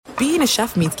being a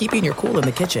chef means keeping your cool in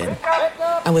the kitchen.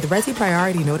 And with Resi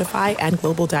Priority Notify and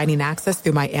Global Dining Access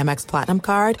through my Amex Platinum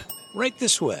card, right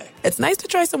this way. It's nice to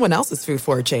try someone else's food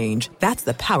for a change. That's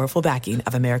the powerful backing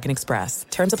of American Express.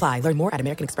 Terms apply. Learn more at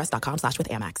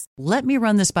americanexpress.com/withAmex. Let me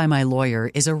run this by my lawyer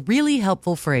is a really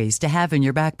helpful phrase to have in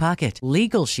your back pocket.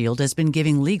 Legal Shield has been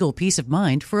giving legal peace of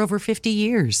mind for over 50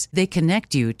 years. They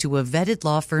connect you to a vetted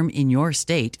law firm in your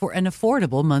state for an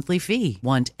affordable monthly fee.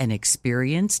 Want an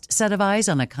experienced set of eyes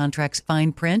on a contract's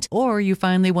fine print? Or you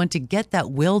finally want to get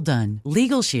that will done?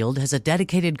 Legal Shield has a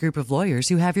dedicated group of lawyers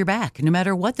who have your back, no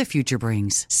matter what the future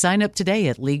brings. Sign up today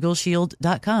at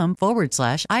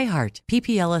LegalShield.com/iHeart.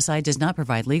 PPLSI does not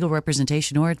provide legal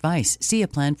representation or advice. See a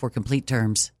plan for complete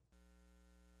terms.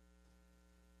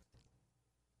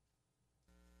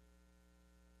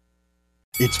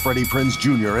 It's Freddie Prinze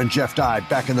Jr. and Jeff Dye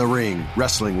back in the ring.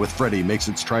 Wrestling with Freddie makes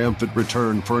its triumphant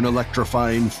return for an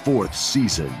electrifying 4th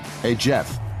season. Hey,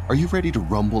 Jeff, are you ready to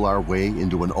rumble our way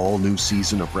into an all-new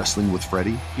season of Wrestling with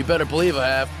Freddie? You better believe I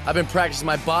have. I've been practicing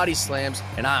my body slams,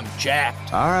 and I'm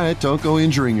jacked. All right, don't go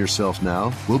injuring yourself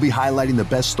now. We'll be highlighting the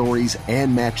best stories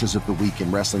and matches of the week in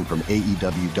wrestling from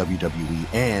AEW, WWE,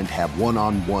 and have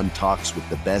one-on-one talks with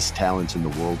the best talents in the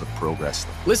world of pro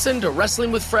wrestling. Listen to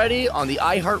Wrestling with Freddie on the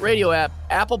iHeartRadio app,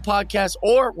 Apple Podcasts,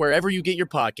 or wherever you get your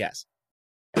podcasts.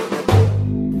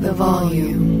 The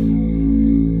Volume.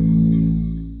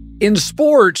 In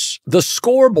sports, the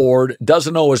scoreboard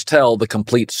doesn't always tell the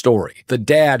complete story. The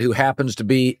dad who happens to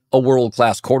be a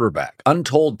world-class quarterback.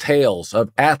 Untold tales of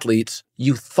athletes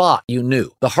you thought you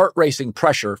knew. The heart-racing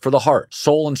pressure for the heart.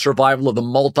 Soul and survival of the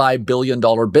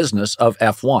multi-billion-dollar business of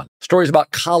F1. Stories about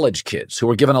college kids who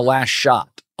were given a last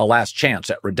shot, a last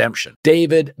chance at redemption.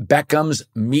 David Beckham's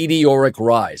meteoric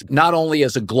rise, not only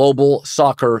as a global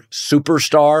soccer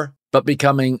superstar, but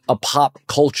becoming a pop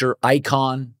culture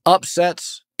icon.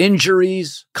 Upsets,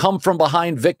 injuries,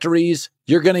 come-from-behind victories.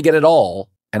 You're going to get it all,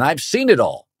 and I've seen it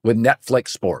all with Netflix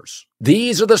Sports.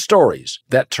 These are the stories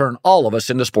that turn all of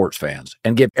us into sports fans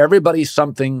and give everybody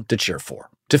something to cheer for,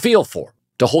 to feel for,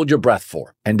 to hold your breath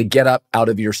for, and to get up out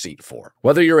of your seat for.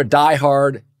 Whether you're a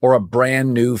diehard or a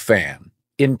brand new fan,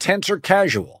 intense or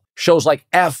casual, shows like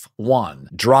F1,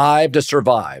 Drive to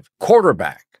Survive,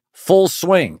 Quarterback, Full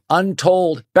Swing,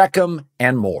 Untold, Beckham,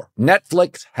 and more.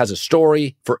 Netflix has a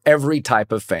story for every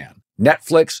type of fan.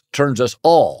 Netflix turns us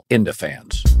all into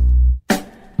fans.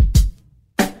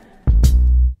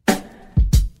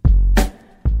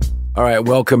 All right,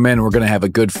 welcome in. We're going to have a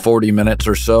good 40 minutes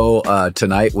or so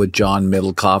tonight with John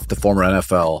Middlecoff, the former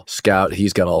NFL scout.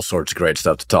 He's got all sorts of great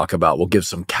stuff to talk about. We'll give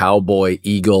some Cowboy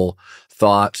Eagle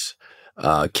thoughts.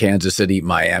 Kansas City,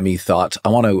 Miami thoughts. I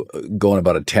want to go in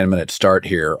about a 10-minute start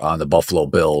here on the Buffalo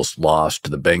Bills loss to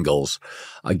the Bengals,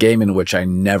 a game in which I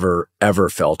never, ever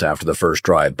felt after the first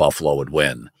drive Buffalo would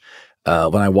win.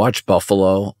 When I watch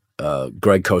Buffalo,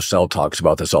 Greg Cosell talks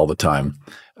about this all the time.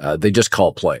 They just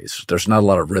call plays. There's not a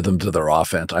lot of rhythm to their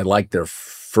offense. I like their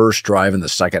first drive in the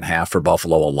second half for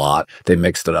Buffalo a lot. They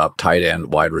mixed it up, tight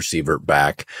end, wide receiver,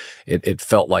 back. It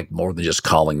felt like more than just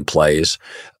calling plays.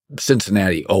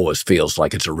 Cincinnati always feels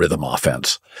like it's a rhythm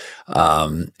offense.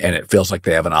 And it feels like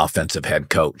they have an offensive head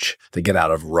coach. They get out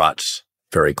of ruts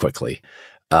very quickly.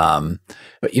 But,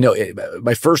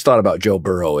 my first thought about Joe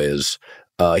Burrow is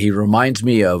he reminds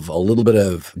me of a little bit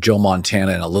of Joe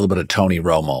Montana and a little bit of Tony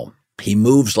Romo. He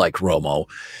moves like Romo,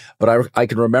 but I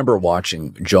can remember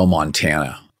watching Joe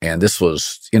Montana, and this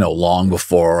was, long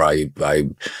before I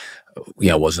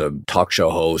was a talk show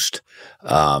host.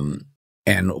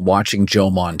 And watching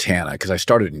Joe Montana, because I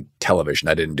started in television.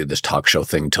 I didn't do this talk show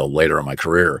thing till later in my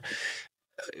career.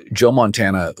 Joe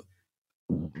Montana,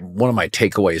 one of my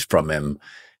takeaways from him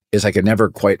is I could never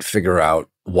quite figure out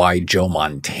why Joe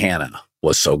Montana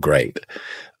was so great.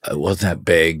 Wasn't that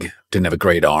big, didn't have a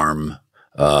great arm.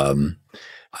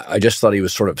 I just thought he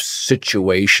was sort of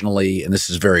situationally, and this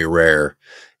is very rare,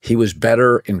 he was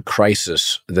better in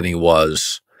crisis than he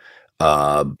was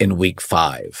in week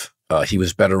 5. He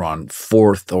was better on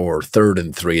 4th or 3rd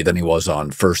and 3 than he was on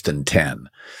 1st and 10.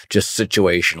 Just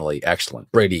situationally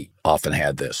excellent. Brady often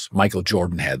had this. Michael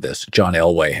Jordan had this. John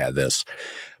Elway had this.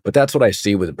 But that's what I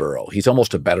see with Burrow. He's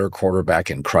almost a better quarterback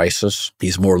in crisis.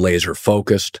 He's more laser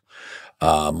focused,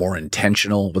 more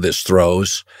intentional with his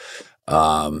throws.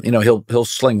 He'll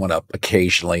sling one up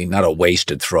occasionally, not a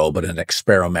wasted throw, but an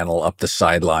experimental up the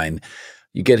sideline.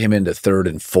 You get him into 3rd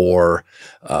and 4,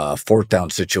 4th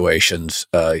down situations.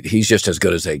 He's just as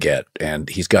good as they get. And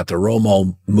he's got the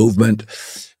Romo movement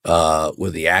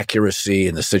with the accuracy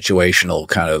and the situational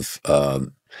kind of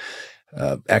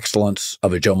excellence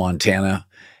of a Joe Montana.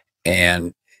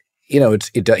 And, he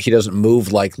doesn't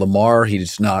move like Lamar.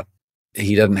 He's not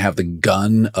He doesn't have the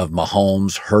gun of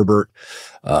Mahomes, Herbert.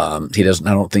 He doesn't,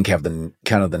 I don't think, have the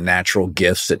kind of the natural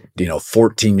gifts that,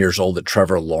 14 years old that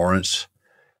Trevor Lawrence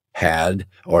had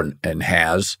and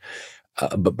has.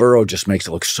 But Burrow just makes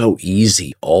it look so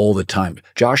easy all the time.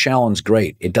 Josh Allen's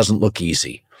great. It doesn't look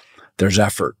easy. There's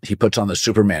effort. He puts on the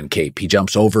Superman cape. He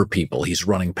jumps over people. He's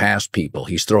running past people.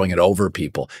 He's throwing it over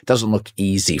people. It doesn't look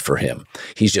easy for him.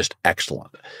 He's just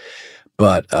excellent.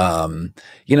 But,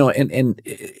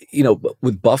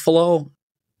 with Buffalo,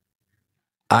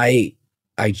 I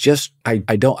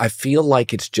feel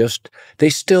like it's just,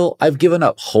 I've given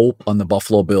up hope on the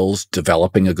Buffalo Bills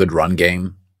developing a good run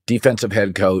game. Defensive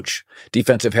head coach,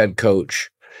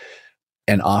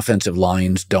 and offensive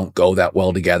lines don't go that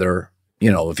well together.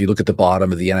 If you look at the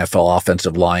bottom of the NFL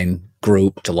offensive line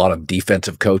group, it's a lot of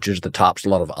defensive coaches. The top's a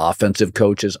lot of offensive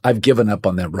coaches. I've given up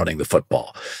on them running the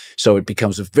football. So it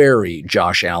becomes a very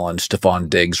Josh Allen, Stephon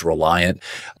Diggs reliant.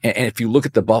 And if you look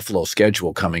at the Buffalo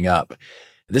schedule coming up,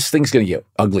 this thing's going to get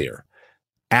uglier.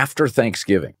 After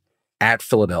Thanksgiving, at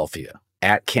Philadelphia,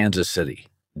 at Kansas City,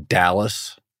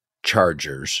 Dallas,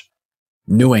 Chargers,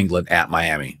 New England, at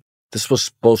Miami. This was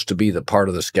supposed to be the part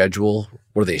of the schedule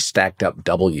where they stacked up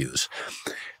W's,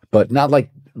 but not like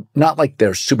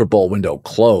their Super Bowl window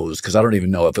closed, because I don't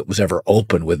even know if it was ever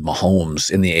open with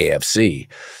Mahomes in the AFC.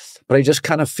 But I just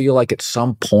kind of feel like at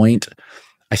some point,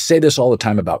 I say this all the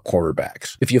time about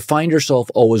quarterbacks. If you find yourself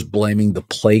always blaming the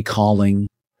play calling,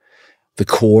 the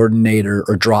coordinator,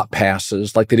 or drop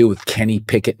passes like they do with Kenny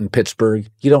Pickett in Pittsburgh,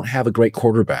 you don't have a great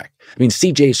quarterback. I mean,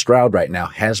 C.J. Stroud right now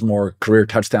has more career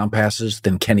touchdown passes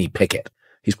than Kenny Pickett.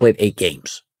 He's played 8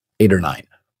 games, 8 or 9.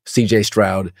 C.J.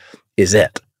 Stroud is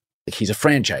it. He's a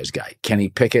franchise guy. Kenny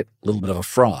Pickett, a little bit of a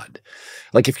fraud.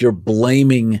 Like if you're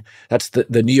blaming, that's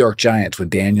the New York Giants with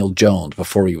Daniel Jones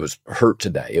before he was hurt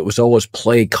today. It was always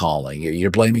play calling. You're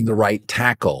blaming the right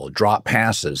tackle, drop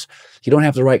passes. You don't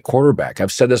have the right quarterback.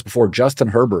 I've said this before. Justin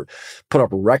Herbert put up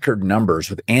record numbers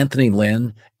with Anthony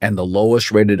Lynn and the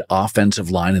lowest rated offensive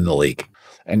line in the league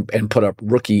and put up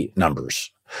rookie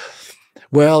numbers.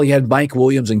 Well, you had Mike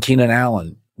Williams and Keenan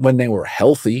Allen when they were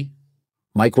healthy.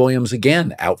 Mike Williams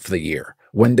again out for the year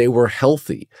when they were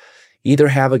healthy. Either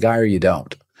have a guy or you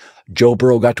don't. Joe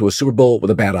Burrow got to a Super Bowl with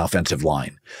a bad offensive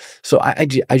line. So I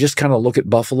just kind of look at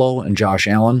Buffalo and Josh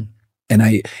Allen,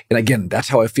 and again, that's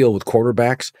how I feel with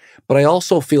quarterbacks, but I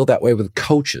also feel that way with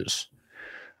coaches.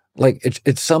 Like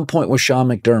at some point with Sean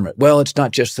McDermott, well, it's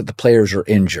not just that the players are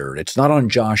injured. It's not on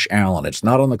Josh Allen. It's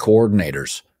not on the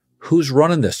coordinators. Who's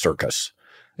running this circus?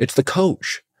 It's the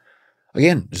coach.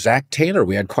 Again, Zach Taylor,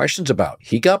 we had questions about.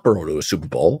 He got Burrow to a Super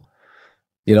Bowl.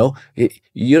 We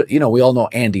all know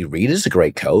Andy Reid is a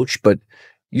great coach, but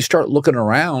you start looking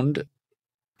around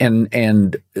and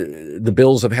the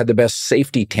Bills have had the best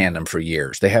safety tandem for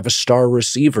years. They have a star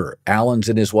receiver. Allen's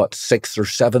in his, 6th or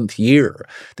 7th year.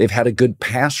 They've had a good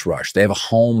pass rush. They have a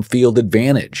home field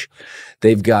advantage.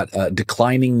 They've got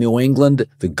declining New England,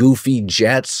 the goofy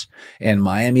Jets, and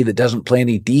Miami that doesn't play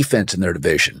any defense in their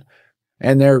division.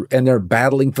 And they're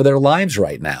battling for their lives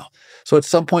right now. So at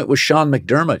some point with Sean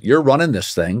McDermott, you're running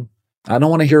this thing. I don't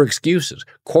want to hear excuses.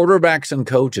 Quarterbacks and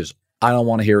coaches, I don't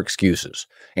want to hear excuses.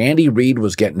 Andy Reid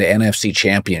was getting to NFC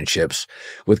championships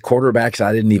with quarterbacks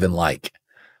I didn't even like,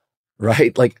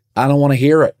 right? Like, I don't want to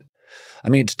hear it. I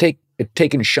mean, it's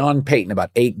taken Sean Payton about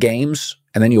 8 games,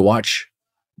 and then you watch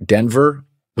Denver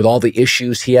with all the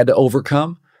issues he had to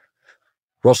overcome.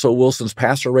 Russell Wilson's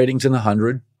passer rating's in the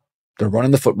 100. They're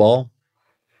running the football,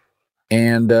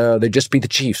 and they just beat the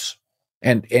Chiefs.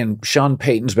 And Sean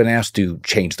Payton's been asked to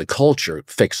change the culture,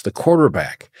 fix the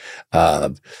quarterback,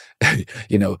 get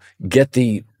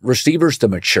the receivers to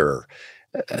mature.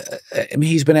 I mean,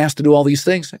 he's been asked to do all these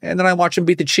things. And then I watch him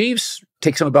beat the Chiefs.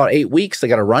 Takes him about 8 weeks. They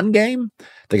got a run game.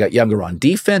 They got younger on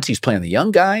defense. He's playing the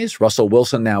young guys. Russell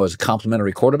Wilson now is a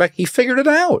complimentary quarterback. He figured it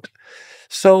out.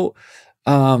 So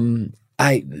I've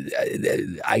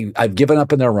given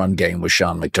up in their run game with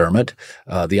Sean McDermott.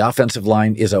 The offensive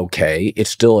line is okay. It's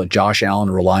still a Josh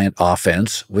Allen reliant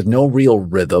offense with no real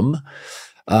rhythm.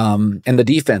 And the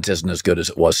defense isn't as good as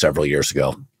it was several years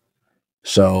ago.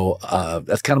 So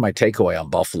that's kind of my takeaway on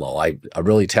Buffalo. A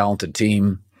really talented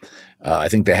team. I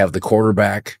think they have the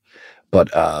quarterback,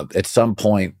 but at some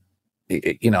point,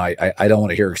 I don't want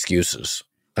to hear excuses.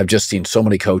 I've just seen so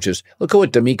many coaches. Look at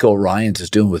what DeMeco Ryans is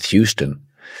doing with Houston.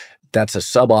 That's a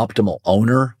suboptimal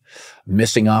owner,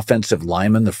 missing offensive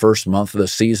lineman the first month of the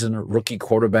season, rookie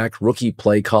quarterback, rookie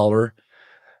play caller.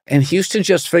 And Houston's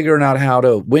just figuring out how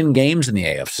to win games in the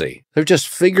AFC. They're just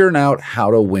figuring out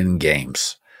how to win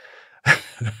games.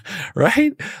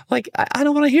 Right? Like, I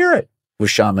don't want to hear it with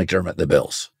Sean McDermott and the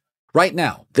Bills. Right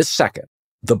now, this second,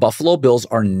 The Buffalo Bills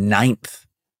are 9th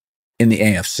in the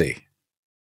AFC.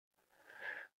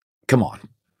 Come on.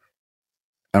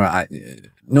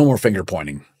 No more finger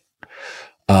pointing.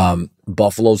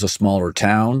 Buffalo's a smaller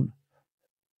town,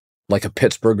 like a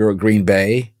Pittsburgh or a Green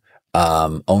Bay.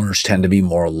 Owners tend to be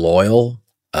more loyal.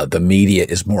 The media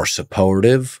is more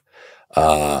supportive.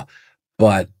 But,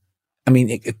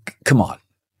 come on.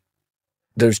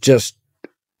 There's just,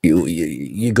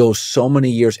 you go so many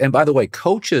years. And by the way,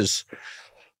 coaches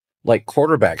like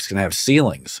quarterbacks can have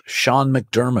ceilings. Sean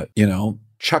McDermott,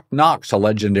 Chuck Knox, a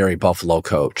legendary Buffalo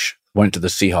coach, went to the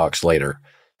Seahawks later,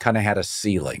 kind of had a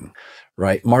ceiling,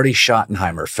 right? Marty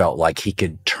Schottenheimer felt like he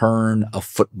could turn a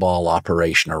football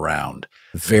operation around.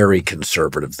 Very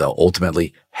conservative, though,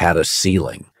 ultimately had a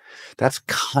ceiling. That's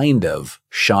kind of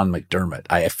Sean McDermott.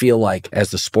 I feel like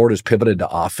as the sport has pivoted to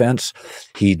offense,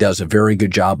 he does a very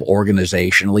good job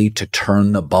organizationally to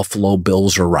turn the Buffalo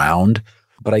Bills around.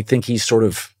 But I think I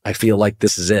feel like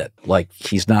this is it. Like,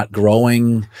 he's not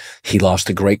growing. He lost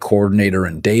a great coordinator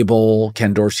in Dable.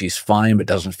 Ken Dorsey's fine, but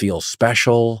doesn't feel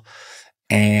special.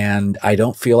 And I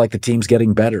don't feel like the team's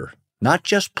getting better. Not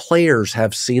just players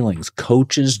have ceilings.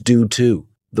 Coaches do too.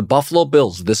 The Buffalo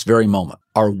Bills, this very moment,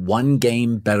 are one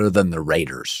game better than the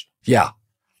Raiders. Yeah,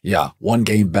 one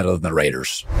game better than the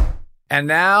Raiders. And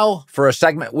now for a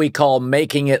segment we call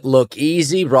Making It Look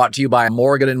Easy, brought to you by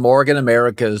Morgan & Morgan,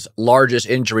 America's largest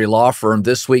injury law firm.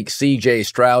 This week, C.J.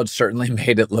 Stroud certainly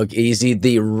made it look easy.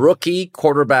 The rookie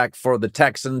quarterback for the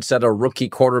Texans set a rookie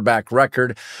quarterback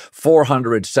record,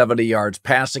 470 yards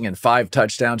passing and 5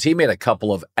 touchdowns. He made a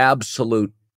couple of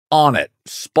absolute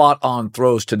spot-on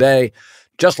throws today.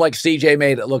 Just like CJ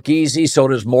made it look easy, so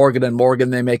does Morgan & Morgan.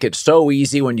 They make it so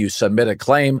easy when you submit a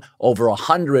claim. Over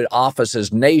 100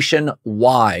 offices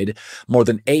nationwide, more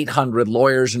than 800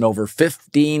 lawyers, and over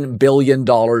 $15 billion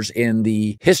in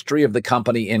the history of the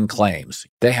company in claims.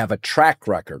 They have a track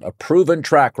record, a proven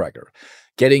track record,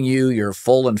 getting you your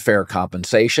full and fair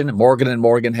compensation. Morgan &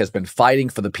 Morgan has been fighting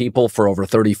for the people for over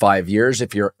 35 years.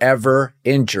 If you're ever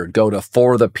injured, go to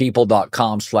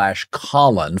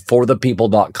forthepeople.com/Colin,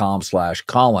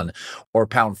 forthepeople.com/Colin, or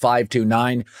pound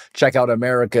 529. Check out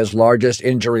America's largest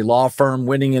injury law firm.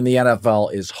 Winning in the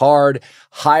NFL is hard.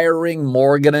 Hiring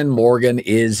Morgan & Morgan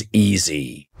is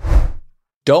easy.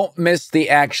 Don't miss the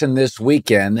action this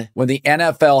weekend when the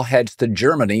NFL heads to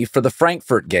Germany for the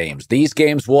Frankfurt games. These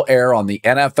games will air on the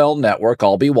NFL Network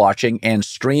I'll be watching and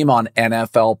stream on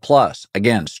NFL Plus.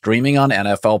 Again, streaming on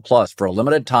NFL Plus. For a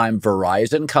limited time,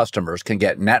 Verizon customers can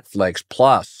get Netflix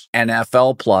Plus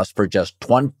NFL Plus for just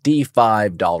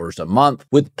 $25 a month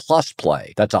with Plus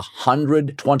Play. That's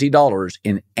 $120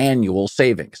 in annual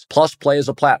savings. Plus Play is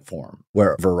a platform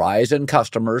where Verizon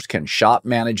customers can shop,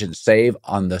 manage, and save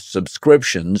on the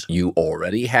subscriptions you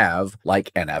already have,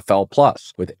 like NFL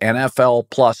Plus. With NFL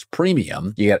Plus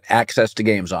Premium, you get access to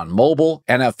games on mobile,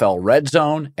 NFL Red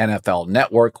Zone, NFL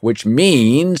Network, which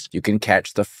means you can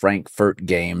catch the Frankfurt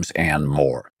games and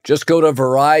more. Just go to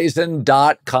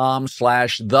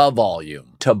Verizon.com/thevolume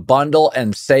to bundle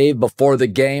and save before the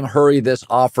game. Hurry, this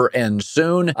offer ends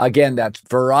soon. Again, that's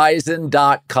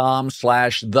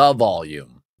Verizon.com/thevolume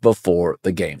before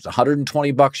the games.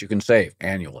 $120 you can save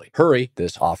annually. Hurry,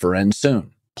 this offer ends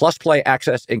soon. Plus Play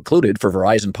access included for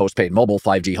Verizon postpaid mobile,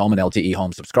 5G home, and LTE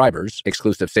home subscribers.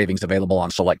 Exclusive savings available on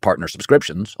select partner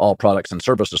subscriptions. All products and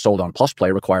services sold on Plus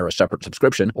Play require a separate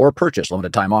subscription or purchase.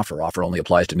 Limited time offer. Offer only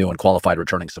applies to new and qualified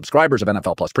returning subscribers of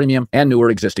NFL Plus Premium and newer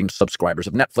existing subscribers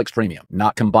of Netflix Premium.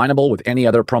 Not combinable with any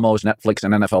other promos. Netflix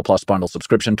and NFL Plus bundle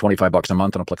subscription, $25 a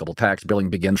month and applicable tax. Billing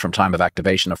begins from time of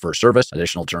activation of first service.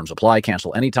 Additional terms apply.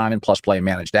 Cancel anytime in Plus Play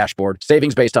managed dashboard.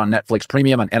 Savings based on Netflix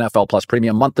Premium and NFL Plus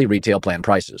Premium monthly retail plan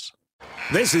prices.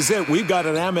 This is it. We've got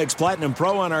an Amex Platinum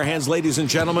Pro on our hands, ladies and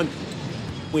gentlemen.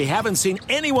 We haven't seen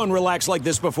anyone relax like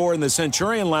this before in the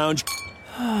Centurion Lounge.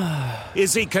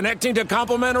 Is he connecting to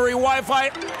complimentary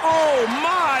Wi-Fi? Oh,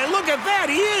 my. Look at that.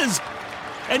 He is.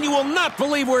 And you will not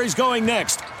believe where he's going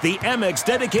next. The Amex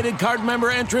dedicated card member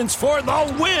entrance for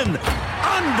the win.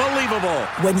 Unbelievable.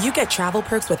 When you get travel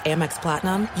perks with Amex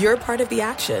Platinum, you're part of the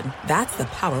action. That's the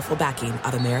powerful backing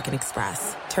of American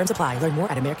Express. Terms apply. Learn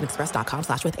more at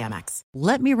americanexpress.com/withAmex.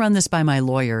 Let me run this by my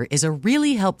lawyer is a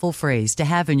really helpful phrase to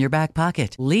have in your back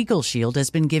pocket. Legal Shield has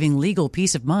been giving legal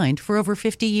peace of mind for over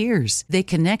 50 years. They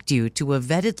connect you to a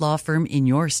vetted law firm in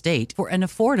your state for an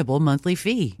affordable monthly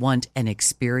fee. Want an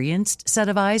experienced set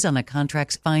of eyes on a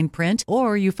contract's fine print?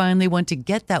 Or you finally want to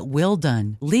get that will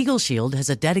done? Legal Shield has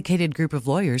a dedicated group of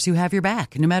lawyers who have your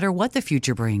back, no matter what the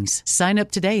future brings. Sign up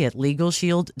today at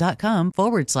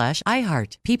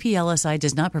LegalShield.com/iHeart. PPLSI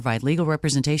does not provide legal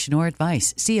representation or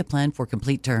advice. See a plan for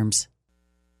complete terms.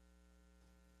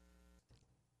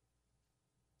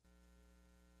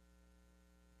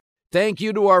 Thank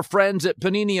you to our friends at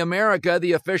Panini America,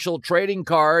 the official trading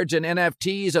cards and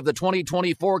NFTs of the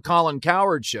 2024 Colin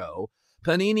Cowherd Show.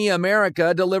 Panini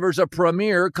America delivers a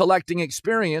premier collecting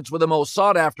experience with the most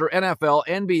sought-after NFL,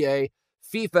 NBA,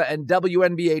 FIFA, and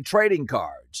WNBA trading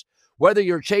cards. Whether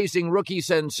you're chasing rookie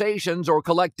sensations or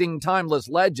collecting timeless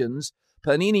legends,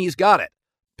 Panini's got it.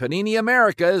 Panini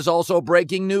America is also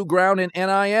breaking new ground in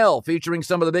NIL, featuring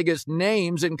some of the biggest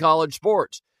names in college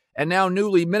sports. And now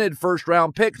newly minted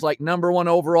first-round picks like number 1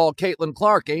 overall Caitlin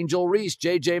Clark, Angel Reese,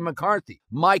 J.J. McCarthy,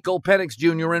 Michael Penix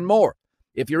Jr., and more.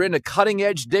 If you're into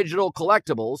cutting-edge digital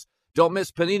collectibles, don't miss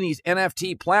Panini's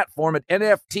NFT platform at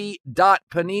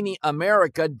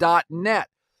nft.paniniamerica.net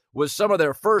with some of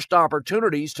their first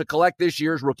opportunities to collect this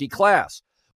year's rookie class.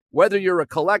 Whether you're a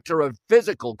collector of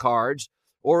physical cards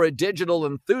or a digital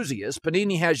enthusiast,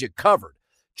 Panini has you covered.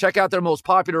 Check out their most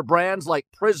popular brands like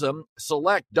Prism,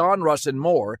 Select, Donruss, and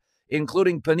more,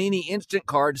 including Panini Instant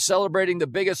Cards celebrating the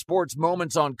biggest sports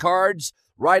moments on cards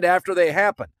right after they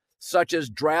happen, such as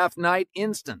Draft Night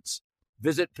Instants.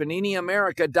 Visit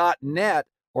PaniniAmerica.net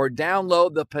or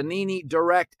download the Panini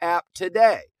Direct app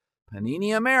today.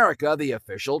 Panini America, the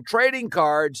official trading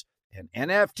cards and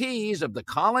NFTs of the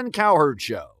Colin Cowherd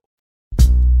Show.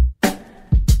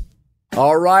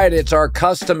 All right, it's our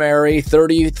customary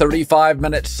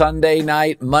 35-minute Sunday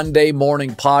night, Monday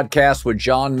morning podcast with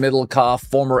John Middlecoff,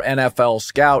 former NFL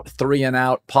scout, 3 and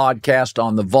Out podcast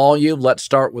on the volume. Let's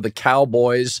start with the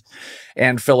Cowboys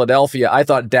and Philadelphia. I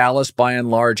thought Dallas, by and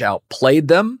large, outplayed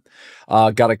them.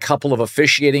 Got a couple of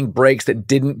officiating breaks that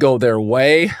didn't go their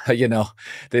way.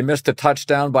 They missed a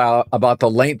touchdown by about the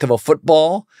length of a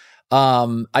football.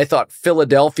 I thought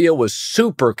Philadelphia was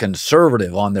super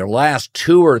conservative on their last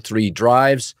 2 or 3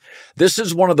 drives. This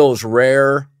is one of those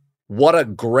rare, what a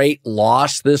great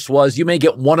loss this was. You may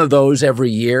get one of those every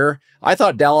year. I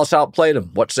thought Dallas outplayed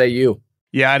them. What say you?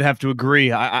 Yeah, I'd have to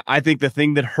agree. I think the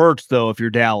thing that hurts, though, if you're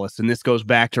Dallas, and this goes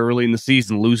back to early in the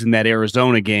season, losing that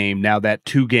Arizona game, now that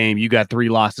 2 game, you got 3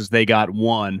 losses, they got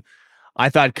 1. I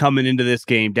thought coming into this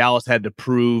game, Dallas had to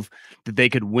prove that they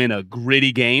could win a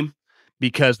gritty game,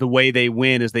 because the way they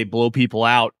win is they blow people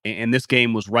out, and this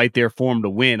game was right there for them to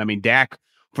win. I mean, Dak,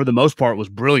 for the most part, was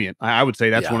brilliant. I would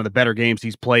say that's one of the better games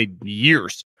he's played in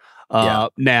years.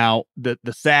 Now, the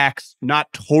sacks,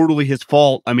 not totally his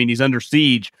fault. I mean, he's under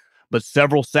siege, but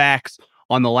several sacks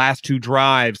on the last 2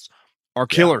 drives are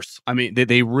killers. I mean,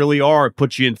 they really are. It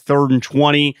puts you in 3rd and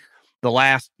 20. The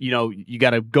last, you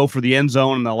got to go for the end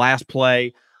zone in the last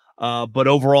play. But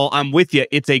overall, I'm with you.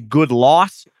 It's a good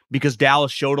loss, because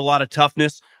Dallas showed a lot of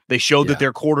toughness. They showed that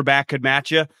their quarterback could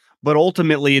match you. But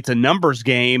ultimately, it's a numbers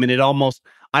game, and it almost,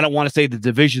 I don't want to say the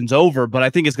division's over, but I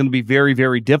think it's going to be very,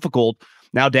 very difficult.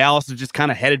 Now Dallas is just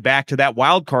kind of headed back to that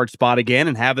wild card spot again,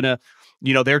 and having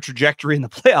their trajectory in the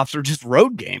playoffs are just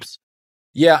road games.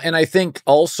 Yeah, and I think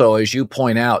also, as you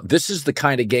point out, this is the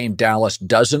kind of game Dallas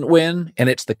doesn't win, and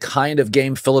it's the kind of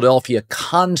game Philadelphia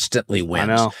constantly wins.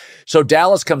 I know. So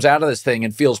Dallas comes out of this thing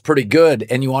and feels pretty good,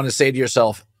 and you want to say to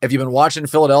yourself, have you been watching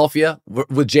Philadelphia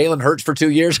with Jalen Hurts for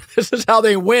 2 years? This is how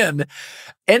they win.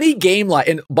 Any game like,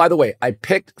 and by the way, I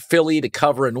picked Philly to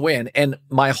cover and win, and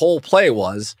my whole play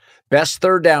was best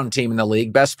 3rd down team in the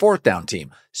league, best 4th down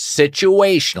team.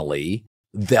 Situationally,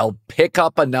 they'll pick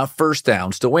up enough first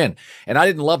downs to win. And I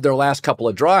didn't love their last couple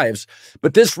of drives,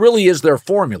 but this really is their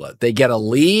formula. They get a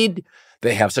lead.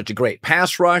 They have such a great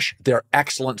pass rush. They're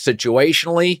excellent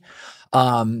situationally.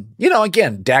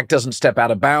 Again, Dak doesn't step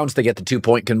out of bounds. They get the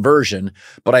 2-point conversion.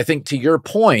 But I think to your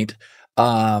point,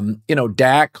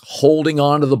 Dak holding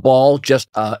on to the ball just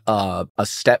a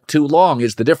step too long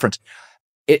is the difference.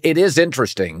 It is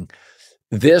interesting.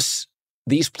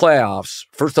 These playoffs,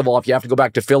 first of all, if you have to go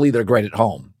back to Philly, they're great at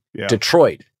home. Yeah.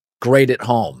 Detroit, great at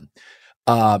home.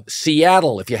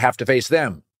 Seattle, if you have to face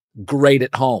them, great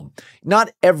at home.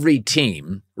 Not every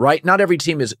team, right? Not every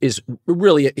team is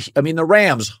really, I mean, the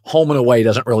Rams, home and away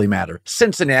doesn't really matter.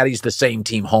 Cincinnati's the same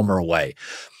team, home or away.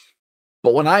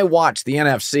 But when I watch the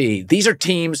NFC, these are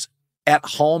teams at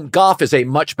home. Goff is a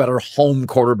much better home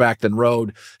quarterback than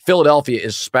road. Philadelphia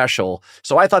is special.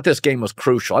 So I thought this game was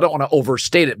crucial. I don't want to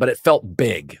overstate it, but it felt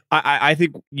big. I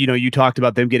think, you talked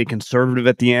about them getting conservative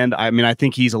at the end. I mean, I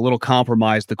think he's a little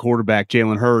compromised, the quarterback,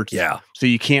 Jalen Hurts. Yeah. So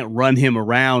you can't run him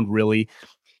around, really.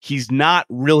 He's not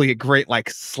really a great,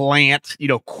 slant,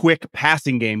 quick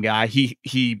passing game guy.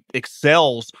 He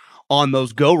excels on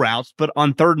those go routes, but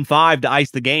on 3rd and 5 to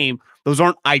ice the game, those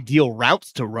aren't ideal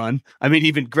routes to run. I mean,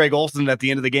 even Greg Olsen at the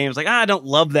end of the game was like, I don't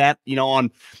love that,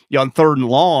 on 3rd and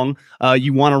long.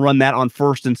 You want to run that on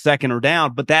 1st and 2nd or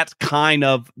down, but that's kind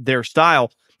of their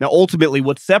style. Now, ultimately,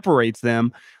 what separates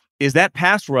them is that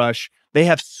pass rush. They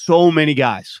have so many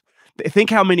guys. Think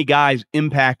how many guys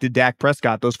impacted Dak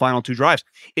Prescott those final 2 drives.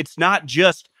 It's not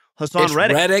just Hassan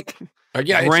Reddick.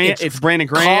 It's Brandon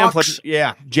Graham.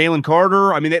 Jalen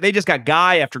Carter. I mean, they just got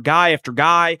guy after guy after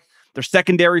guy. Their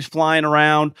secondary's flying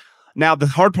around. Now, the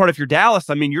hard part, if you're Dallas,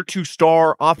 I mean, your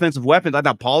 2-star offensive weapons, I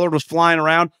thought Pollard was flying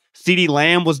around. CeeDee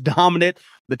Lamb was dominant.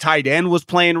 The tight end was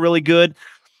playing really good.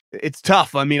 It's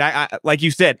tough. I mean, I like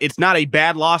you said, it's not a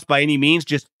bad loss by any means,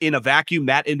 just in a vacuum,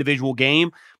 that individual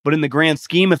game. But in the grand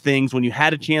scheme of things, when you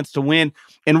had a chance to win,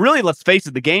 and really, let's face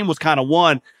it, the game was kind of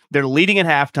won. They're leading at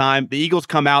halftime. The Eagles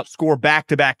come out, score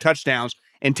back-to-back touchdowns,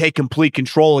 and take complete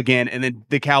control again. And then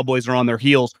the Cowboys are on their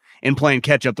heels and playing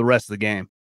catch-up the rest of the game.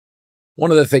 One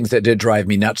of the things that did drive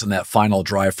me nuts in that final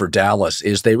drive for Dallas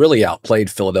is they really outplayed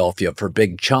Philadelphia for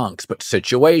big chunks, but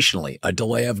situationally, a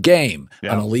delay of game,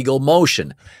 an illegal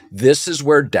motion. This is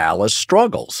where Dallas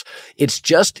struggles. It's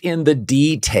just in the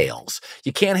details.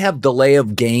 You can't have delay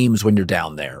of games when you're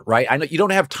down there, right? I know you don't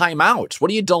have timeouts. What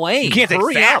are you delaying? You can't take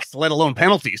sacks, let alone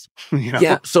penalties.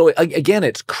 Yeah. So again,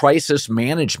 it's crisis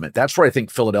management. That's where I think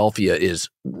Philadelphia is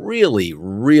really,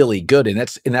 really good. And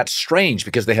that's strange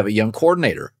because they have a young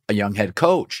coordinator, a young head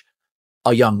coach,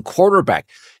 a young quarterback.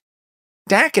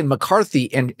 Dak and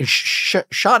McCarthy and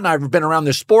Schott and I have been around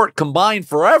this sport combined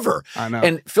forever. I know.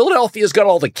 And Philadelphia's got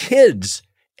all the kids,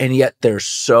 and yet they're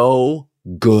so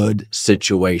good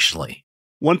situationally.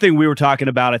 One thing we were talking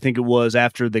about, I think it was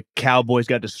after the Cowboys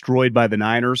got destroyed by the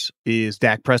Niners, is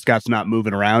Dak Prescott's not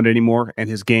moving around anymore, and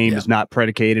his game is not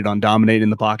predicated on dominating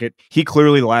the pocket. He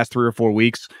clearly, the last 3 or 4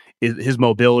 weeks, his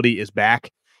mobility is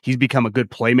back. He's become a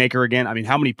good playmaker again. I mean,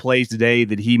 how many plays today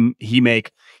did he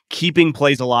make, keeping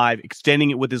plays alive, extending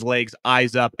it with his legs,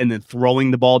 eyes up, and then throwing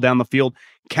the ball down the field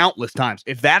countless times?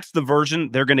 If that's the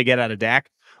version they're going to get out of Dak,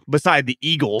 beside the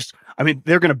Eagles, I mean,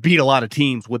 they're going to beat a lot of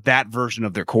teams with that version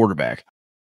of their quarterback.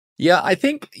 Yeah, I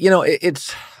think,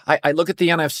 I look at the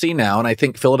NFC now, and I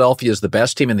think Philadelphia is the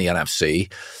best team in the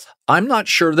NFC. I'm not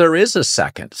sure there is a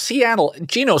second. Seattle,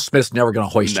 Geno Smith's never going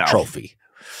to hoist a trophy.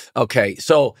 Okay,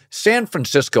 so San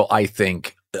Francisco, I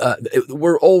think,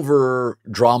 we're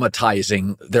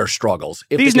over-dramatizing their struggles.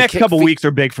 These next couple weeks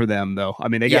are big for them, though. I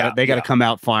mean, they got to come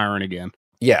out firing again.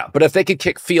 Yeah, but if they could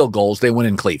kick field goals, they win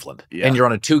in Cleveland, and you're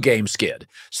on a 2-game skid.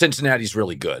 Cincinnati's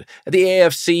really good. The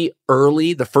AFC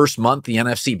early, the first month, the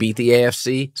NFC beat the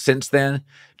AFC. Since then,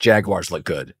 Jaguars look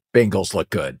good. Bengals look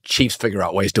good. Chiefs figure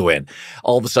out ways to win.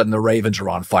 All of a sudden, the Ravens are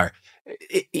on fire.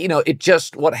 It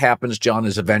just, what happens, John,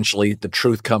 is eventually the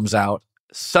truth comes out.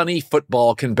 Sunny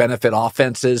football can benefit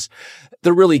offenses.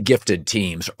 The really gifted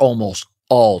teams, almost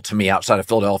all, to me, outside of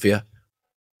Philadelphia,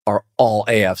 are all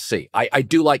AFC. I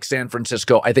do like San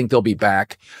Francisco. I think they'll be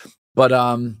back. But,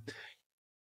 I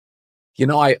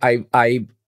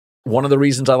one of the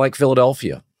reasons I like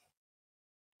Philadelphia,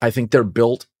 I think they're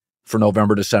built for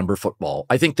November, December football.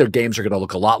 I think their games are going to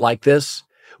look a lot like this,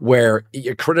 where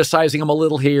you're criticizing them a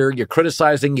little here, you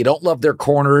don't love their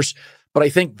corners. But I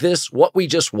think what we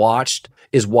just watched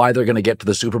is why they're going to get to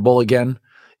the Super Bowl again,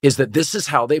 is that this is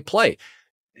how they play.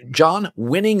 John,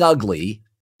 winning ugly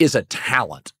is a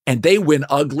talent, and they win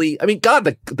ugly. I mean, God,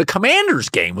 the Commanders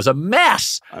game was a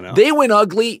mess. I know. They win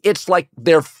ugly. It's like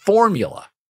their formula.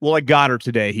 Well, like Goddard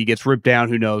today, he gets ripped down.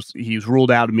 Who knows? He's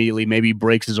ruled out immediately. Maybe he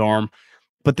breaks his arm.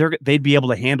 But they'd be able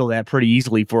to handle that pretty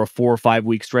easily for a 4 or 5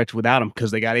 week stretch without him,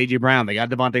 because they got A.J. Brown, they got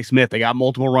Devontae Smith, they got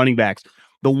multiple running backs.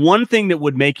 The one thing that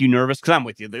would make you nervous, because I'm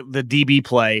with you, the DB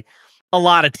play, a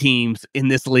lot of teams in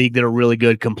this league that are really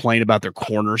good complain about their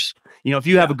corners. If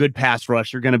you have a good pass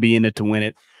rush, you're going to be in it to win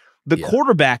it. The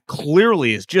quarterback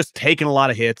clearly is just taking a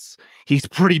lot of hits. He's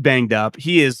pretty banged up.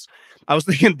 I was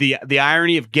thinking the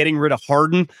irony of getting rid of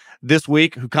Harden this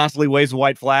week, who constantly waves a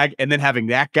white flag, and then having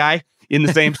that guy in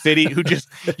the same city who just,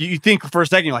 you think for a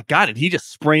second, you're like, God, did he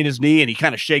just sprain his knee? And he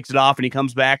kind of shakes it off and he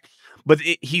comes back. But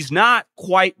he's not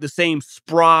quite the same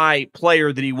spry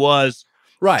player that he was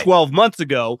 12 months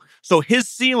ago. So his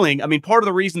ceiling, I mean, part of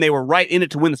the reason they were right in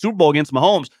it to win the Super Bowl against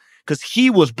Mahomes, because he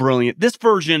was brilliant. This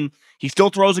version, he still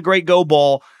throws a great go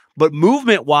ball, but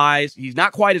movement-wise, he's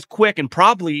not quite as quick, and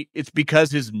probably it's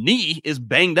because his knee is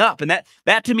banged up. And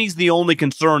that to me is the only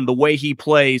concern. The way he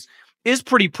plays is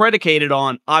pretty predicated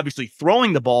on, obviously,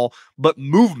 throwing the ball, but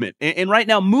movement. And right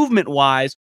now,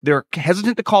 movement-wise, they're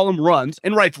hesitant to call him runs,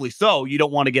 and rightfully so. You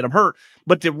don't want to get them hurt.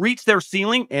 But to reach their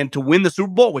ceiling and to win the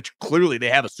Super Bowl, which clearly they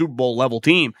have a Super Bowl-level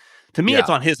team, to me, it's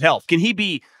on his health. Can he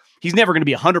be – he's never going to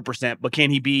be 100%, but can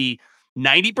he be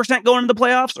 90% going into the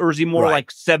playoffs, or is he more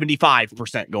like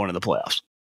 75% going into the playoffs?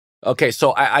 Okay,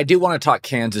 so I do want to talk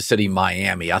Kansas City,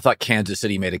 Miami. I thought Kansas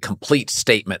City made a complete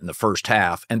statement in the first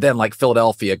half, and then like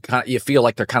Philadelphia, you feel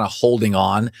like they're kind of holding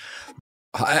on.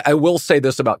 I will say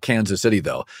this about Kansas City,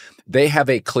 though. They have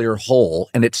a clear hole,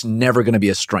 and it's never going to be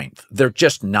a strength. They're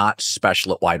just not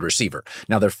special at wide receiver.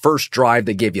 Now, their first drive,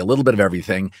 they gave you a little bit of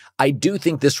everything. I do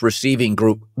think this receiving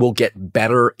group will get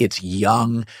better. It's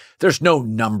young. There's no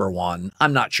number one.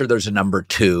 I'm not sure there's a number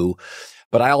two.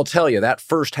 But I'll tell you, that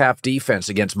first half defense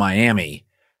against Miami,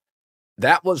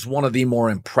 that was one of the more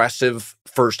impressive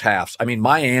first halves. I mean,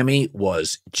 Miami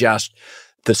was just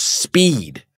the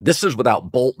speed. This is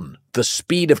without Bolton, the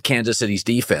speed of Kansas City's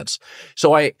defense.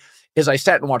 So as I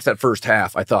sat and watched that first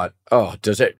half, I thought,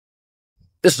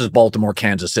 this is Baltimore,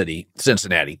 Kansas City,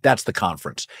 Cincinnati. That's the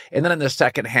conference. And then in the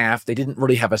second half, they didn't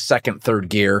really have a second, third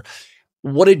gear.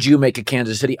 What did you make of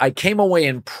Kansas City? I came away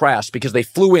impressed because they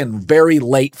flew in very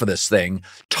late for this thing,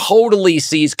 totally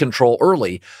seized control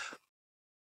early.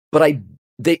 But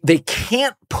They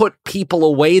can't put people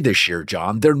away this year,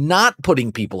 John. They're not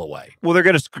putting people away. Well, they're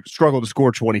going to struggle to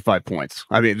score 25 points.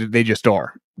 I mean, they just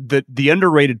are. The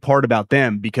underrated part about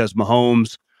them, because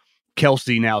Mahomes,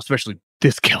 Kelsey now, especially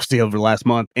this Kelsey over the last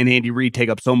month, and Andy Reid take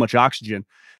up so much oxygen,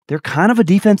 they're kind of a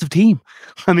defensive team.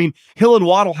 I mean, Hill and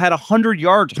Waddle had 100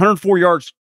 yards, 104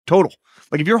 yards total.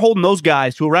 Like, if you're holding those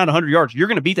guys to around 100 yards, you're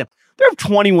going to beat them. They're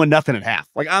 21-0 at half.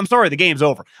 Like, I'm sorry, the game's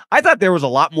over. I thought there was a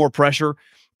lot more pressure.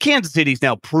 Kansas City's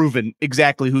now proven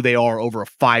exactly who they are over a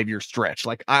 5-year stretch.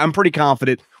 Like, I'm pretty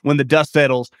confident when the dust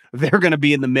settles, they're going to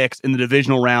be in the mix in the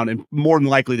divisional round and more than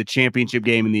likely the championship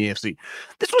game in the AFC.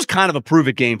 This was kind of a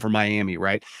prove-it game for Miami,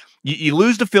 right? You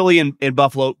lose to Philly and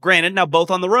Buffalo, granted, now both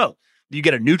on the road. You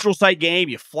get a neutral site game,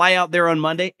 you fly out there on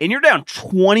Monday, and you're down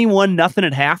 21-0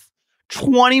 at half.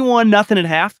 21-0 at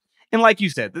half. And like you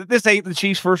said, this ain't the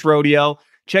Chiefs' first rodeo.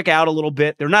 Check out a little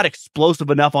bit. They're not explosive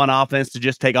enough on offense to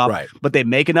just take off, right, but they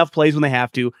make enough plays when they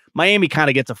have to. Miami kind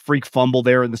of gets a freak fumble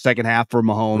there in the second half for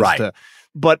Mahomes. Right.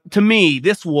 But to me,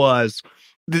 this was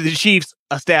the Chiefs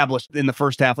established in the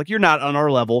first half. Like, you're not on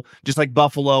our level, just like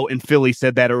Buffalo and Philly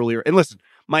said that earlier. And listen,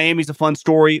 Miami's a fun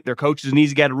story. Their coach is an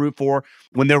easy guy to root for.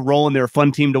 When they're rolling, they're a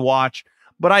fun team to watch.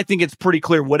 But I think it's pretty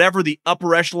clear, whatever the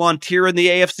upper echelon tier in the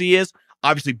AFC is,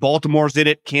 obviously Baltimore's in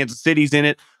it, Kansas City's in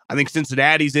it, I think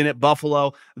Cincinnati's in it,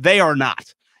 Buffalo. They are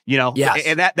not, Yes.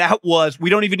 And that was, we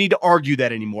don't even need to argue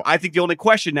that anymore. I think the only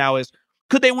question now is,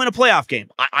 could they win a playoff game?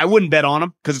 I wouldn't bet on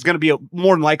them because it's going to be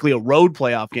more than likely a road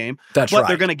playoff game. But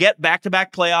they're going to get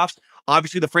back-to-back playoffs.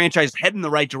 Obviously, the franchise is heading in the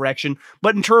right direction.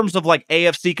 But in terms of like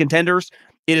AFC contenders,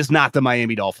 it is not the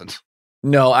Miami Dolphins.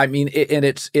 No, I mean,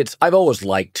 it's I've always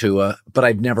liked Tua, but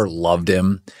I've never loved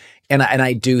him. And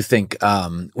I do think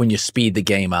when you speed the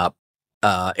game up,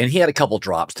 and he had a couple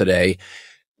drops today,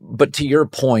 but to your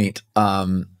point,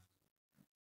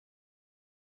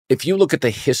 if you look at the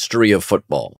history of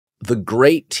football, the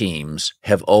great teams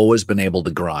have always been able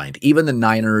to grind. Even the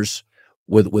Niners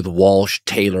with Walsh,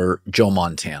 Taylor, Joe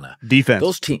Montana. Defense.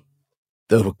 Those teams,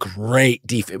 they were great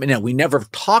defense. Now, we never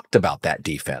talked about that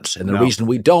defense, and the reason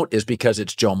we don't is because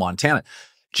it's Joe Montana.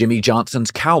 Jimmy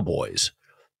Johnson's Cowboys,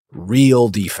 real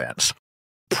defense.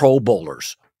 Pro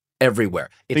Bowlers everywhere.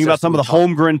 Think about some of the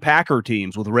homegrown Packer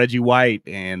teams with Reggie White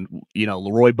and,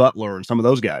 Leroy Butler and some of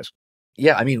those guys.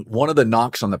 Yeah, I mean, one of the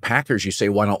knocks on the Packers, you say,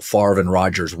 why don't Favre and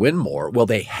Rodgers win more? Well,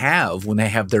 they have when they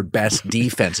have their best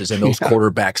defenses in those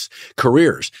quarterbacks'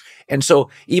 careers. And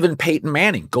so even Peyton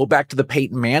Manning, go back to the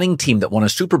Peyton Manning team that won a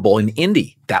Super Bowl in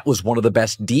Indy. That was one of the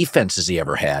best defenses he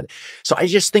ever had. So I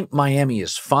just think Miami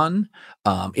is fun.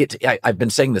 I've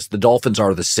been saying this, the Dolphins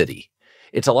are the city.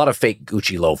 It's a lot of fake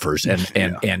Gucci loafers and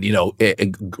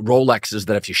Rolexes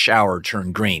that if you shower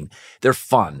turn green. They're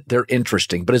fun. They're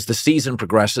interesting. But as the season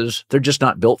progresses, they're just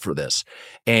not built for this.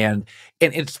 And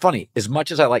it's funny, as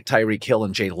much as I like Tyreek Hill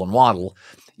and Jalen Waddle,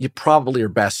 you probably are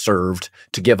best served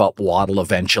to give up Waddle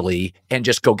eventually and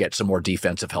just go get some more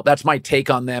defensive help. That's my take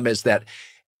on them, is that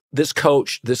this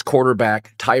coach, this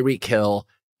quarterback, Tyreek Hill,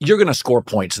 you're going to score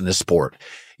points in this sport.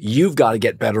 You've got to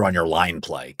get better on your line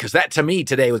play. Because that, to me,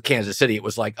 today with Kansas City, it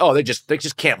was like, they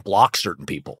just can't block certain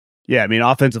people. Yeah, I mean,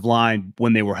 offensive line,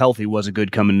 when they were healthy, wasn't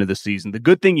good coming into the season. The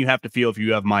good thing you have to feel if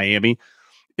you have Miami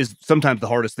is sometimes the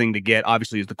hardest thing to get,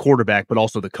 obviously, is the quarterback, but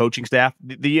also the coaching staff.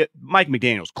 The Mike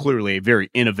McDaniel's clearly a very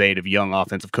innovative young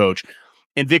offensive coach.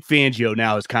 And Vic Fangio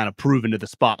now has kind of proven to the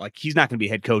spot, like, he's not going to be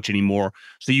head coach anymore.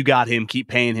 So you got him, keep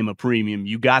paying him a premium.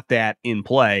 You got that in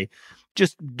play.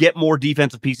 Just get more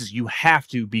defensive pieces. You have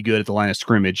to be good at the line of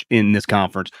scrimmage in this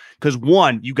conference. Because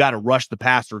one, you got to rush the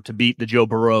passer to beat the Joe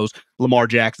Burrows, Lamar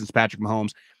Jacksons, Patrick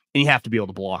Mahomes, and you have to be able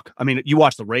to block. I mean, you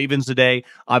watch the Ravens today,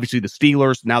 obviously the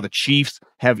Steelers, now the Chiefs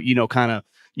have,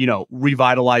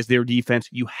 revitalized their defense.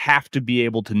 You have to be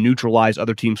able to neutralize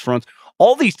other teams' fronts.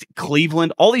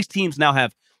 Cleveland, all these teams now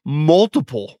have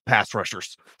multiple pass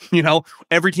rushers.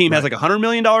 Every team has like $100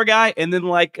 million guy and then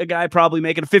like a guy probably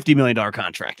making a $50 million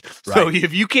contract. Right. So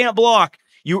if you can't block,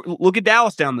 you look at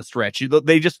Dallas down the stretch.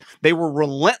 They were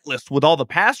relentless with all the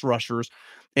pass rushers.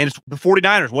 And it's the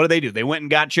 49ers. What do? They went and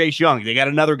got Chase Young. They got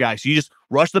another guy. So you just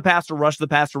rush the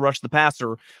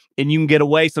passer, and you can get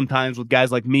away sometimes with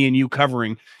guys like me and you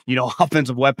covering,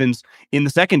 offensive weapons in the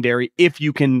secondary if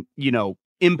you can,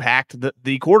 impact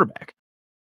the quarterback.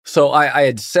 So I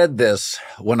had said this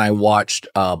when I watched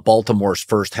Baltimore's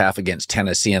first half against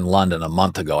Tennessee in London a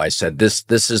month ago. I said, this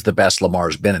is the best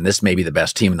Lamar's been, and this may be the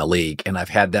best team in the league. And I've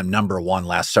had them number one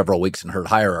last several weeks in herd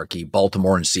hierarchy,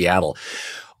 Baltimore and Seattle.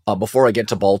 Before I get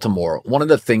to Baltimore, one of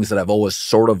the things that I've always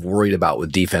sort of worried about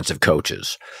with defensive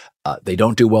coaches, they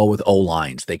don't do well with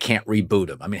O-lines. They can't reboot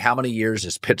them. I mean, how many years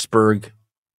is Pittsburgh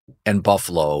and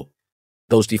Buffalo,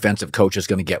 those defensive coaches,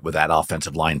 going to get with that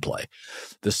offensive line play?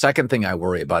 The second thing I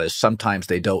worry about is sometimes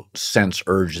they don't sense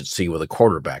urgency with a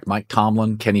quarterback. Mike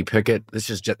Tomlin, Kenny Pickett, that's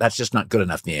just not good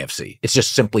enough in the AFC. It's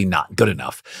just simply not good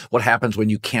enough. What happens when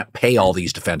you can't pay all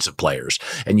these defensive players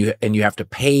and you have to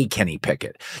pay Kenny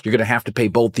Pickett? You're going to have to pay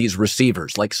both these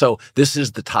receivers. So this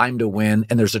is the time to win,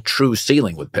 and there's a true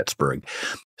ceiling with Pittsburgh.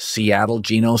 Seattle,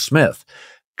 Geno Smith.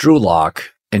 Drew Lock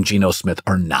and Geno Smith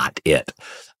are not it.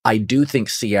 I do think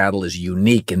Seattle is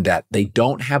unique in that they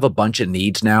don't have a bunch of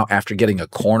needs now after getting a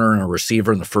corner and a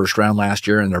receiver in the first round last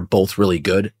year, and they're both really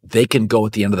good. They can go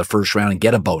at the end of the first round and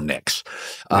get a Bo Nix.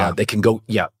 They can go,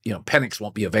 Penix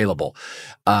won't be available.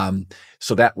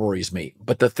 So that worries me.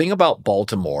 But the thing about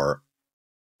Baltimore,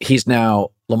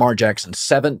 Lamar Jackson,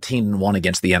 17-1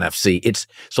 against the NFC.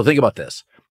 So think about this.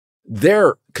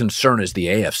 Their concern is the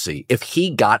AFC. If he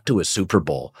got to a Super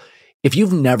Bowl, if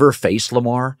you've never faced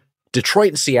Lamar, Detroit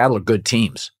and Seattle are good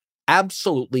teams.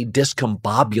 Absolutely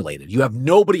discombobulated. You have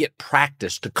nobody at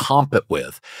practice to comp it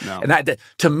with. No. And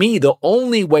to me, the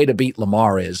only way to beat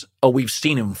Lamar is, we've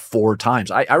seen him 4 times.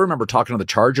 I remember talking to the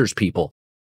Chargers people.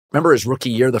 Remember his rookie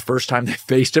year, the first time they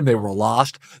faced him, they were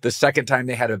lost. The second time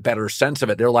they had a better sense of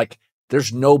it. They're like,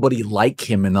 there's nobody like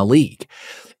him in the league.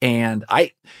 And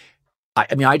I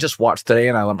just watched today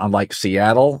and I'm like,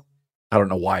 Seattle, I don't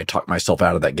know why I talked myself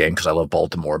out of that game because I love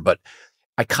Baltimore, but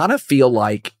I kind of feel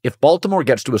like if Baltimore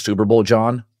gets to a Super Bowl,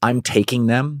 John, I'm taking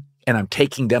them, and I'm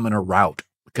taking them in a rout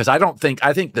because I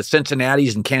think the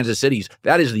Cincinnati's and Kansas City's,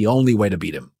 that is the only way to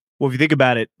beat them. Well, if you think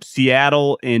about it,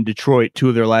 Seattle and Detroit, 2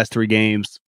 of their last 3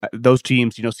 games, those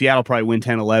teams, Seattle probably win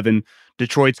 10-11.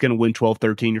 Detroit's going to win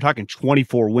 12-13. You're talking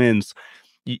 24 wins.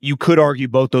 You could argue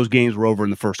both those games were over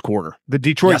in the first quarter. The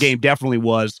Detroit game definitely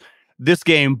was. This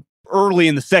game, early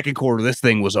in the second quarter, this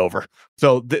thing was over.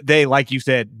 So they, like you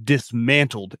said,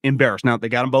 dismantled, embarrassed. Now, they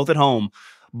got them both at home,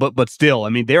 but still,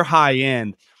 they're high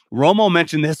end. Romo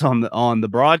mentioned this on the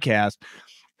broadcast.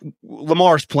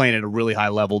 Lamar's playing at a really high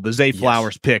level. The Zay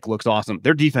Flowers pick looks awesome.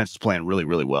 Their defense is playing really,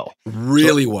 really well.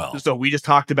 Really well. So we just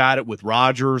talked about it with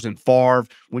Rodgers and Favre.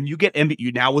 When you get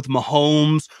MVP, now with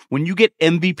Mahomes, when you get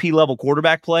MVP level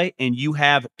quarterback play and you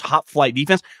have top flight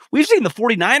defense, we've seen the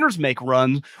 49ers make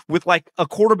runs with like a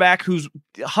quarterback who's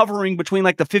hovering between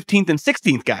like the 15th and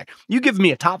 16th guy. You give me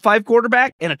a top 5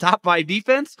 quarterback and a top 5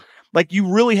 defense, like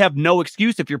you really have no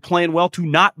excuse if you're playing well to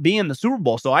not be in the Super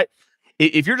Bowl. So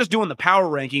if you're just doing the power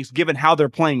rankings, given how they're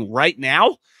playing right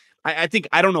now, I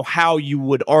don't know how you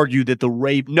would argue that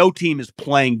no team is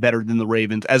playing better than the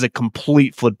Ravens as a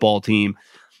complete football team.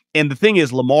 And the thing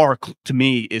is, Lamar, to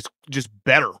me, is just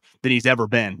better than he's ever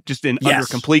been, just under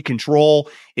complete control.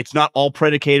 It's not all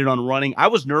predicated on running. I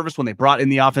was nervous when they brought in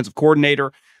the offensive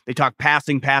coordinator. They talk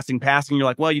passing. You're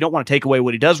like, well, you don't want to take away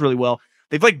what he does really well.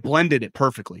 They've like blended it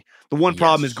perfectly. The one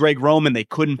problem is Greg Roman, they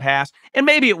couldn't pass. And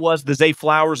maybe it was the Zay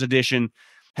Flowers addition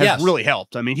has really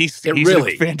helped. He's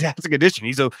a fantastic addition.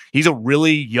 He's a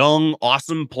really young,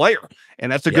 awesome player.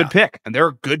 And that's a good pick. And they're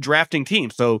a good drafting team.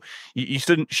 So you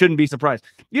shouldn't be surprised.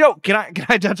 Can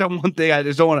I touch on one thing? I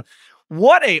just don't want to.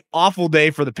 What a awful day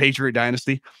for the Patriot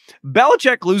dynasty.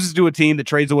 Belichick loses to a team that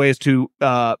trades away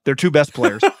their 2 best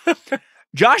players.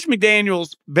 Josh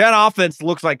McDaniels, that offense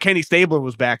looks like Kenny Stabler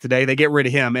was back today. They get rid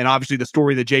of him. And obviously the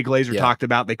story that Jay Glazer talked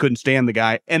about, they couldn't stand the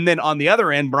guy. And then on the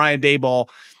other end, Brian Daboll,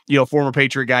 former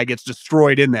Patriot guy, gets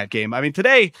destroyed in that game.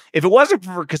 Today, if it wasn't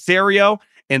for Caserio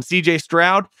and CJ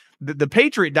Stroud, the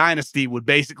Patriot dynasty would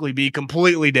basically be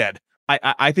completely dead.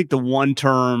 I think the one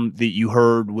term that you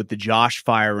heard with the Josh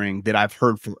firing that I've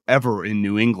heard forever in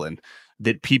New England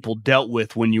that people dealt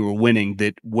with when you were winning,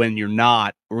 that when you're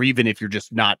not, or even if you're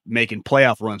just not making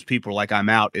playoff runs, people are like, I'm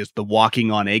out, is the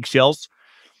walking on eggshells.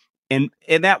 And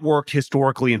that worked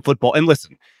historically in football. And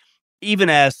listen, even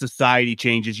as society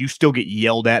changes, you still get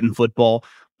yelled at in football.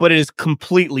 but it is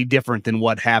completely different than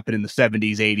what happened in the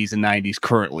 70s, 80s, and 90s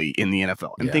currently in the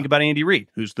NFL. And think about Andy Reid,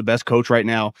 who's the best coach right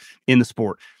now in the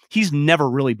sport. He's never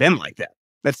really been like that.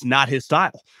 That's not his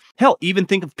style. Hell, even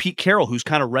think of Pete Carroll, who's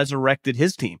kind of resurrected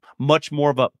his team. Much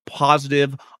more of a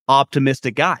positive,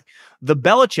 optimistic guy. The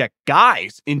Belichick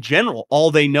guys, in general,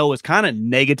 all they know is kind of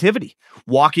negativity,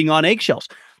 walking on eggshells.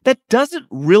 That doesn't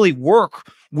really work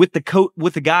with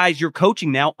the guys you're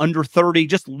coaching now under 30.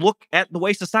 Just look at the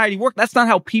way society works. That's not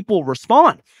how people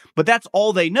respond, but that's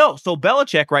all they know. So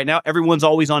Belichick right now, everyone's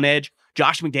always on edge.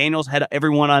 Josh McDaniels had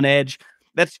everyone on edge.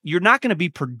 You're not going to be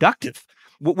productive.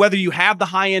 Whether you have the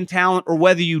high-end talent or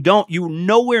whether you don't, you're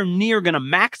nowhere near going to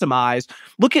maximize.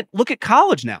 Look at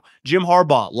college now. Jim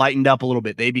Harbaugh lightened up a little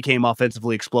bit. They became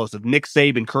offensively explosive. Nick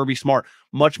Saban, Kirby Smart,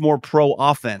 much more pro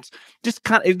offense.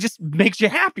 It just makes you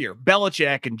happier.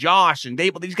 Belichick and Josh and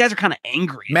Dable, these guys are kind of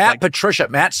angry.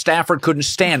 Matt Stafford couldn't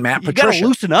stand Matt Patricia. You got to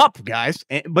loosen up, guys.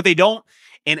 But they don't.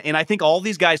 And I think all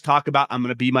these guys talk about, I'm going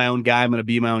to be my own guy. I'm going to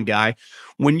be my own guy.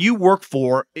 When you work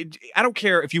I don't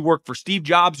care if you work for Steve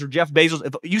Jobs or Jeff Bezos,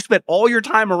 if you spent all your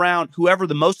time around whoever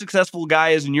the most successful guy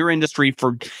is in your industry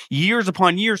for years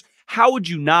upon years, how would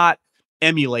you not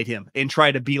emulate him and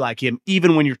try to be like him,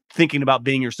 even when you're thinking about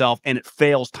being yourself and it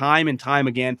fails time and time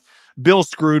again? Bill's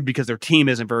screwed because their team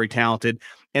isn't very talented.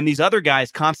 And these other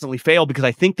guys constantly fail because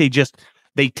I think they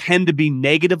tend to be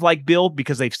negative like Bill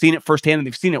because they've seen it firsthand and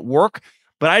they've seen it work.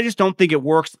 But I just don't think it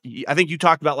works. I think you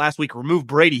talked about last week, remove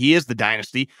Brady. He is the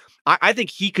dynasty. I think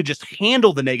he could just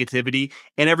handle the negativity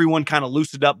and everyone kind of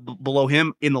loosened up below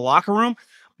him in the locker room.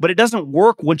 But it doesn't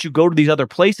work once you go to these other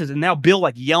places. And now Bill,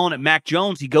 yelling at Mac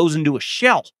Jones, he goes into a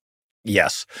shell.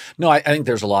 Yes. No, I think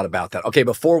there's a lot about that. Okay,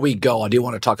 before we go, I do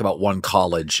want to talk about one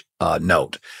college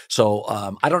note. So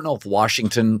I don't know if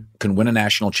Washington can win a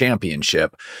national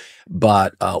championship,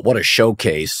 but what a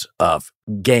showcase of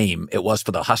game it was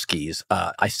for the Huskies.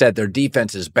 I said their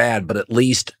defense is bad, but at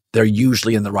least they're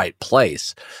usually in the right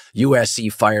place. USC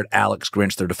fired Alex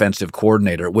Grinch, their defensive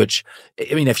coordinator, which,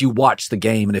 I mean, if you watch the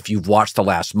game and if you've watched the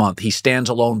last month, he stands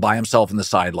alone by himself in the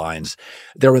sidelines.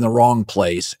 They're in the wrong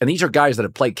place. And these are guys that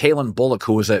have played. Kalen Bullock,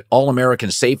 who was an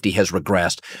All-American safety, has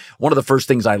regressed. One of the first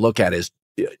things I look at is,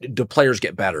 do players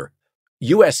get better?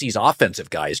 USC's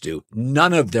offensive guys do.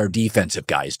 None of their defensive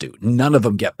guys do. None of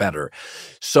them get better.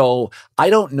 So I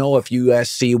don't know if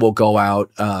USC will go out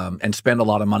and spend a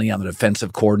lot of money on the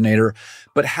defensive coordinator,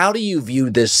 but how do you view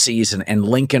this season and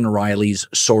Lincoln Riley's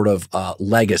sort of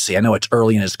legacy? I know it's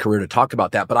early in his career to talk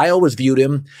about that, but I always viewed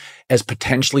him as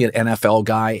potentially an NFL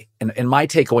guy. And my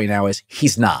takeaway now is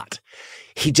he's not.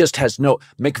 He just has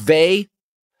McVay,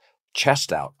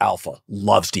 chest out, alpha,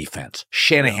 loves defense.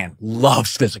 Shanahan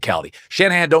loves physicality.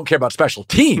 Shanahan don't care about special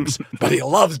teams, but he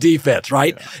loves defense,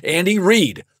 right? Yeah. Andy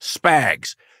Reid,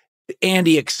 Spags.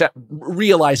 Andy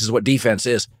realizes what defense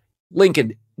is.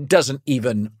 Lincoln doesn't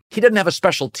have a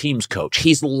special teams coach.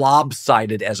 He's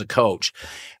lopsided as a coach.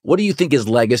 What do you think his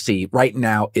legacy right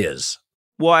now is?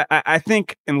 Well, I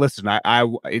think, and listen,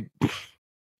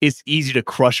 it's easy to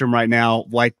crush him right now.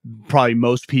 Like probably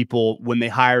most people, when they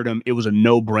hired him, it was a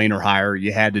no-brainer hire.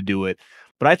 You had to do it.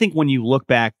 But I think when you look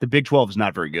back, the Big 12 is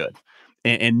not very good.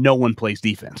 And no one plays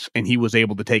defense. And he was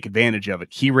able to take advantage of it.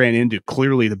 He ran into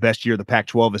clearly the best year the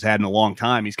Pac-12 has had in a long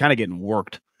time. He's kind of getting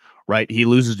worked, right? He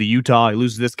loses to Utah. He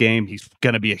loses this game. He's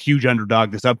going to be a huge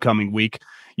underdog this upcoming week,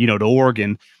 to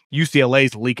Oregon.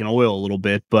 UCLA's leaking oil a little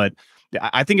bit. But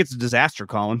I think it's a disaster,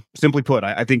 Colin. Simply put,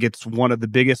 I think it's one of the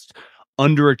biggest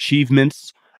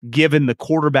underachievements given the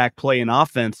quarterback play and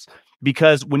offense,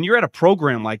 because when you're at a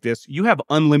program like this, you have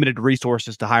unlimited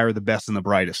resources to hire the best and the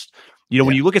brightest.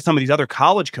 When you look at some of these other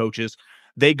college coaches,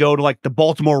 they go to the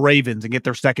Baltimore Ravens and get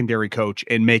their secondary coach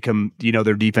and make him,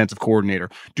 their defensive coordinator.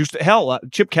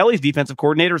 Chip Kelly's defensive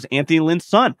coordinator is Anthony Lynn's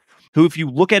son, who, if you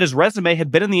look at his resume,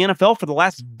 had been in the NFL for the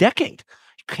last decade.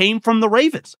 Came from the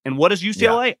Ravens. And what is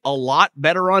UCLA? Yeah. A lot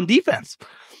better on defense.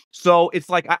 So it's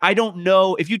I don't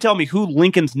know. If you tell me who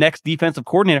Lincoln's next defensive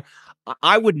coordinator,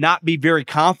 I would not be very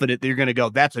confident that you're going to go,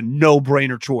 that's a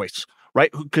no-brainer choice, right?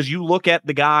 Because you look at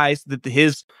the guys that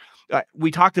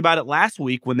we talked about it last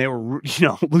week when they were,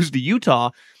 lose to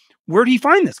Utah. Where did he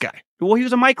find this guy? Well, he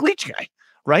was a Mike Leach guy,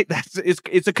 right?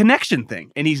 It's a connection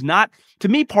thing. And he's not, to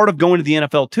me, part of going to the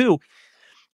NFL too.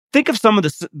 Think of some of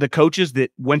the coaches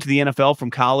that went to the NFL from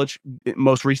college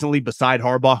most recently, beside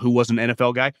Harbaugh, who was an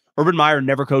NFL guy. Urban Meyer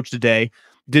never coached a day,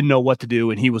 didn't know what to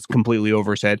do, and he was completely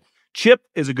over his head. Chip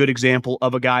is a good example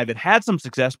of a guy that had some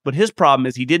success, but his problem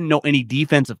is he didn't know any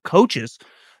defensive coaches,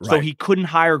 so he couldn't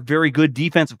hire very good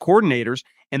defensive coordinators,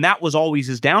 and that was always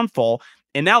his downfall.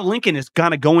 And now Lincoln is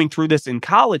kind of going through this in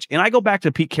college, and I go back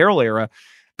to Pete Carroll era.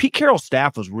 Pete Carroll's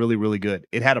staff was really, really good.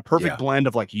 It had a perfect blend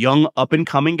of like young up and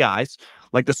coming guys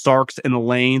like the Sarks and the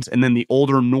Lanes, and then the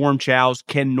older Norm Chows,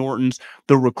 Ken Nortons,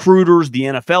 the recruiters, the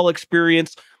NFL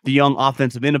experience, the young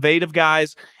offensive innovative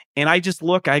guys. And I just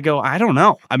look, I go, I don't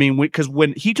know. I mean, because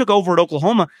when he took over at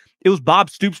Oklahoma, it was Bob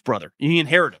Stoops' brother. He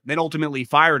inherited him. Then ultimately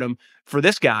fired him for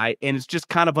this guy, and it's just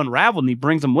kind of unraveled, and he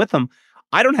brings him with him.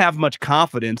 I don't have much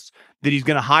confidence that he's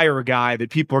going to hire a guy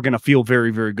that people are going to feel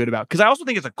very, very good about. Because I also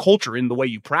think it's a culture in the way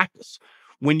you practice.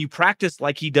 When you practice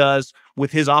like he does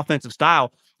with his offensive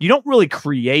style, you don't really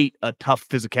create a tough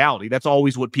physicality. That's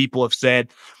always what people have said.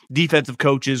 Defensive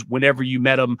coaches, whenever you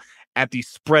met them at the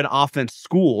spread offense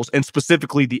schools, and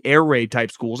specifically the air raid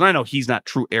type schools, and I know he's not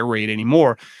true air raid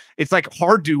anymore, it's like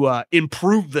hard to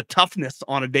improve the toughness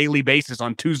on a daily basis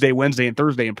on Tuesday, Wednesday, and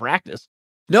Thursday in practice.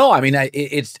 No, I mean, I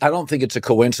don't think it's a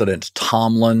coincidence.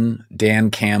 Tomlin,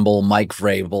 Dan Campbell, Mike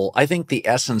Vrabel, I think the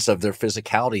essence of their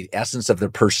physicality, the essence of their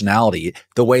personality,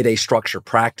 the way they structure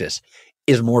practice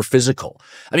is more physical.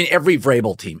 I mean, every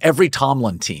Vrabel team, every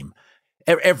Tomlin team,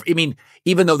 I mean,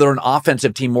 even though they're an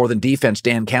offensive team more than defense,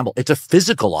 Dan Campbell, it's a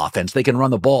physical offense. They can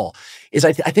run the ball.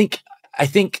 I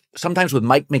think sometimes with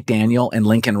Mike McDaniel and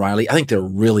Lincoln Riley, I think they're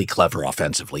really clever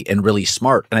offensively and really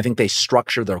smart. And I think they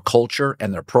structure their culture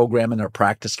and their program and their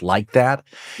practice like that.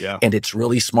 Yeah. And it's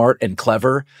really smart and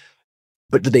clever.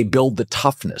 But do they build the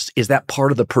toughness? Is that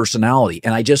part of the personality?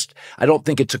 And I don't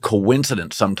think it's a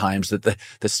coincidence sometimes that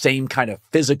the same kind of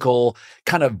physical,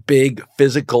 kind of big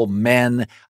physical men,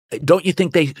 don't you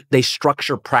think they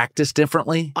structure practice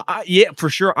differently? Yeah, for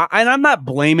sure. And I'm not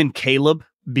blaming Caleb,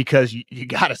 because you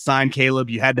got to sign Caleb.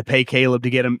 You had to pay Caleb to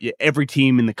get him. Every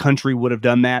team in the country would have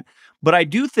done that. But I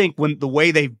do think when the way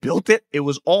they built it, it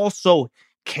was also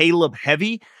Caleb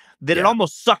heavy, that it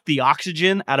almost sucked the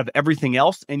oxygen out of everything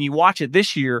else. And you watch it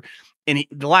this year, and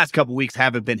the last couple of weeks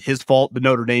haven't been his fault. The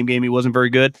Notre Dame game, he wasn't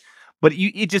very good. But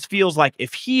it just feels like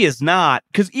if he is not,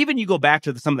 because even you go back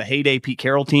to some of the heyday Pete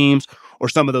Carroll teams or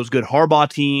some of those good Harbaugh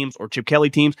teams or Chip Kelly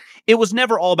teams, it was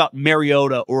never all about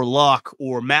Mariota or Luck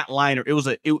or Matt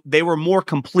Leinart. They were a more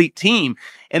complete team.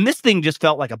 And this thing just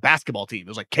felt like a basketball team. It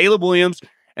was like Caleb Williams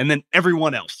and then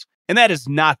everyone else. And that is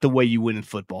not the way you win in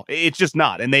football. It's just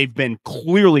not. And they've been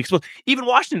clearly exposed. Even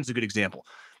Washington's a good example.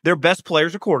 Their best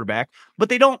player's a quarterback,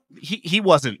 but he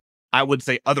wasn't, I would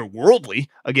say, otherworldly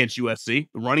against USC.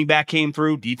 The running back came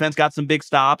through. Defense got some big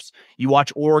stops. You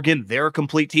watch Oregon, they're a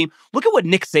complete team. Look at what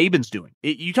Nick Saban's doing.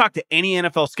 You talk to any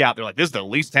NFL scout, they're like, this is the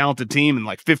least talented team in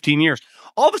like 15 years.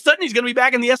 All of a sudden, he's going to be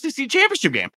back in the SEC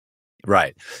championship game.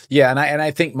 Right. Yeah, and I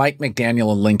think Mike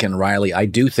McDaniel and Lincoln Riley, I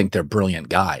do think they're brilliant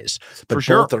guys. But for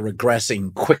sure, both are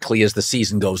regressing quickly as the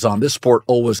season goes on. This sport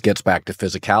always gets back to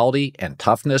physicality and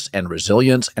toughness and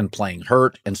resilience and playing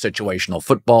hurt and situational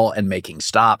football and making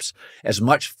stops. As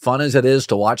much fun as it is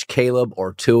to watch Caleb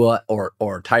or Tua or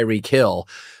Tyreek Hill,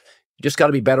 you just got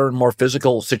to be better and more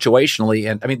physical situationally.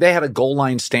 And I mean, they had a goal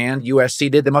line stand.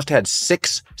 USC did. They must have had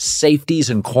 6 safeties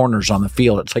and corners on the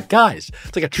field. It's like, guys,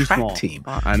 it's like a too track small. Team.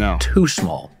 I know. Too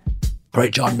small. All right,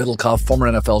 John Middlecoff, former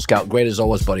NFL scout. Great as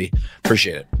always, buddy.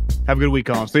 Appreciate it. Have a good week,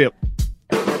 Colin. See you.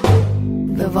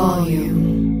 The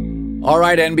Volume. All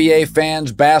right, NBA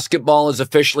fans, basketball is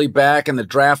officially back, and the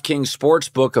DraftKings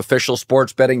Sportsbook, official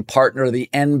sports betting partner of the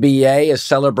NBA, is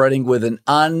celebrating with an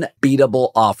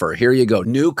unbeatable offer. Here you go.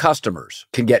 New customers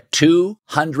can get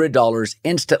 $200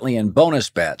 instantly in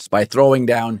bonus bets by throwing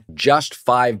down just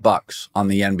 $5 on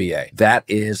the NBA. That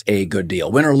is a good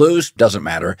deal. Win or lose, doesn't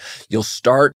matter. You'll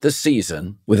start the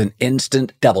season with an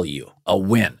instant W. A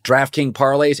win. DraftKings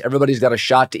parlays, everybody's got a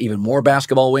shot to even more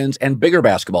basketball wins and bigger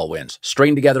basketball wins.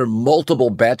 String together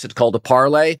multiple bets. It's called a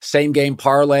parlay. Same game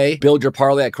parlay. Build your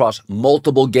parlay across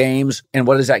multiple games. And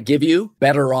what does that give you?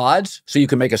 Better odds, so you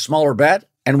can make a smaller bet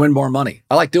and win more money.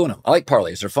 I like doing them. I like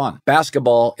parlays. They're fun.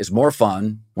 Basketball is more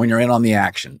fun when you're in on the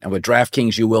action. And with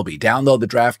DraftKings, you will be. Download the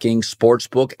DraftKings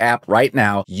Sportsbook app right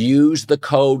now. Use the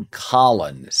code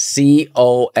Colin,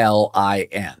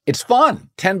 COLIN. It's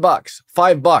fun. $10,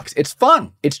 $5. It's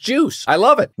fun. It's juice. I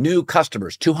love it. New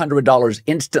customers, $200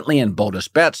 instantly in bonus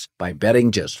bets by betting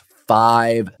just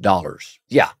 $5.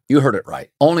 Yeah, you heard it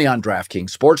right. Only on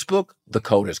DraftKings Sportsbook. The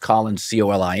code is Colin,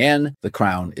 COLIN. The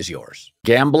crown is yours.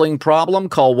 Gambling problem?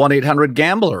 Call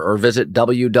 1-800-GAMBLER or visit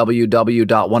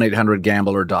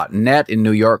www.1800gambler.net. In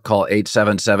New York, call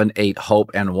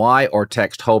 877-8-HOPE-NY or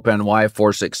text HOPE-NY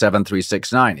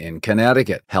 467-369. In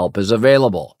Connecticut, help is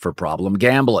available for problem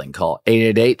gambling. Call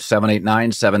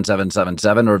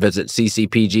 888-789-7777 or visit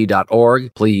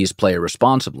ccpg.org. Please play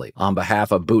responsibly. On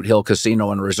behalf of Boot Hill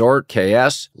Casino and Resort,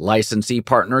 KS, licensee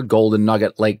partner Golden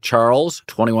Nugget Lake Charles,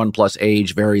 21 plus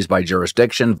Age varies by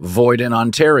jurisdiction. Void in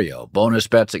Ontario. Bonus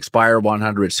bets expire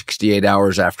 168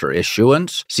 hours after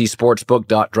issuance. See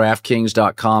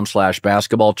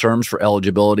sportsbook.draftkings.com/basketball terms for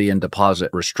eligibility and deposit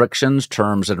restrictions,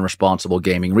 terms, and responsible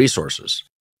gaming resources.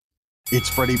 It's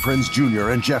Freddie Prinze Jr.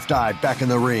 and Jeff Dye back in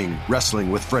the ring.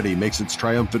 Wrestling with Freddie makes its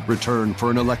triumphant return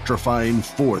for an electrifying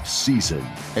 4th season.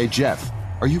 Hey, Jeff,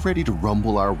 are you ready to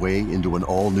rumble our way into an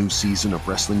all-new season of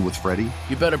Wrestling with Freddie?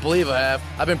 You better believe I have.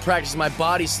 I've been practicing my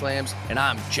body slams, and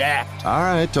I'm jacked. All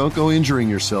right, don't go injuring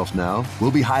yourself now.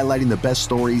 We'll be highlighting the best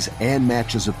stories and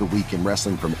matches of the week in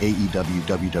wrestling from AEW,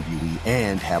 WWE,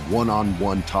 and have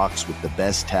one-on-one talks with the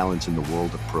best talents in the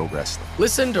world of pro wrestling.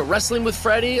 Listen to Wrestling with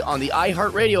Freddie on the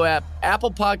iHeartRadio app,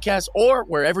 Apple Podcasts, or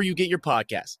wherever you get your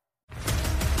podcasts.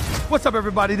 What's up,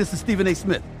 everybody? This is Stephen A.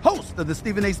 Smith, host of the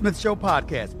Stephen A. Smith Show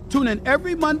podcast. Tune in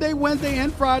every Monday, Wednesday,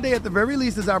 and Friday at the very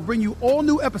least as I bring you all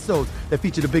new episodes that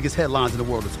feature the biggest headlines in the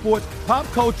world of sports, pop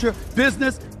culture,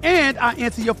 business, and I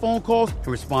answer your phone calls and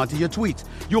respond to your tweets.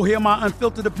 You'll hear my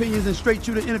unfiltered opinions and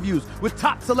straight-shooter interviews with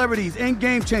top celebrities and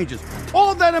game changers.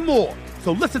 All of that and more.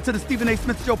 So listen to the Stephen A.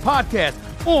 Smith Show podcast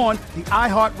on the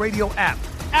iHeartRadio app,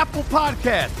 Apple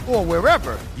Podcasts, or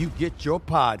wherever you get your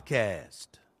podcast.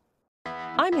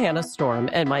 I'm Hannah Storm,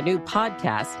 and my new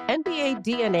podcast, NBA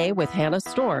DNA with Hannah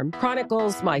Storm,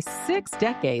 chronicles my 6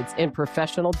 decades in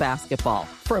professional basketball.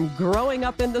 From growing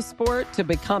up in the sport to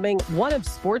becoming one of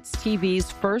sports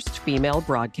TV's first female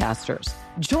broadcasters.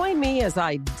 Join me as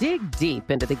I dig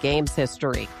deep into the game's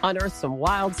history, unearth some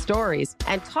wild stories,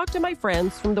 and talk to my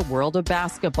friends from the world of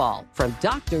basketball, from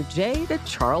Dr. J to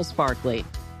Charles Barkley.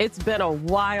 It's been a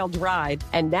wild ride,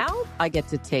 and now I get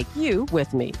to take you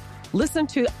with me. Listen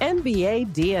to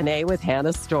NBA DNA with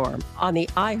Hannah Storm on the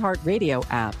iHeartRadio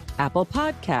app, Apple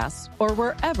Podcasts, or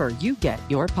wherever you get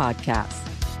your podcasts.